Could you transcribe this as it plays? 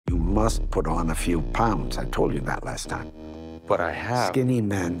must put on a few pounds. I told you that last time. But I have. Skinny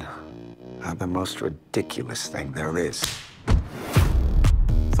men are the most ridiculous thing there is.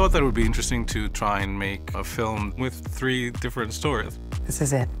 Thought that it would be interesting to try and make a film with 3 different stories. This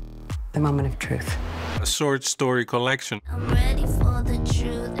is it, the moment of truth. A short story collection. I'm ready for the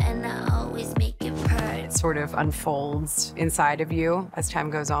truth, and I always make it hurt. It sort of unfolds inside of you as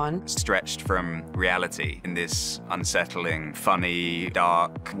time goes on. Stretched from reality in this unsettling, funny,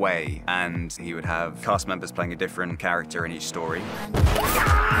 dark way. And he would have cast members playing a different character in each story.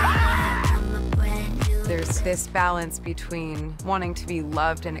 There's this balance between wanting to be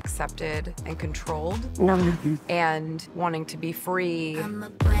loved and accepted and controlled, and wanting to be free. I'm a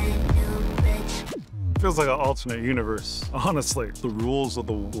brand new bitch. Feels like an alternate universe, honestly. The rules of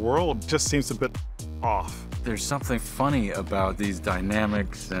the world just seems a bit off. There's something funny about these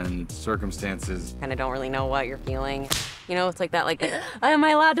dynamics and circumstances. Kind of don't really know what you're feeling. You know, it's like that, like, am I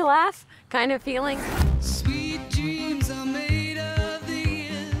allowed to laugh kind of feeling. Sweet dreams are made of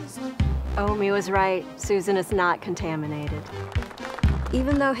these. Omi was right. Susan is not contaminated.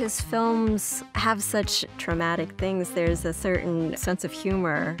 Even though his films have such traumatic things, there's a certain sense of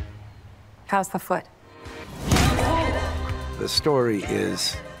humor. How's the foot? The story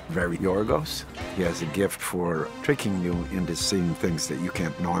is very Yorgos. He has a gift for tricking you into seeing things that you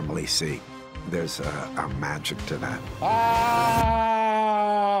can't normally see. There's a magic to that.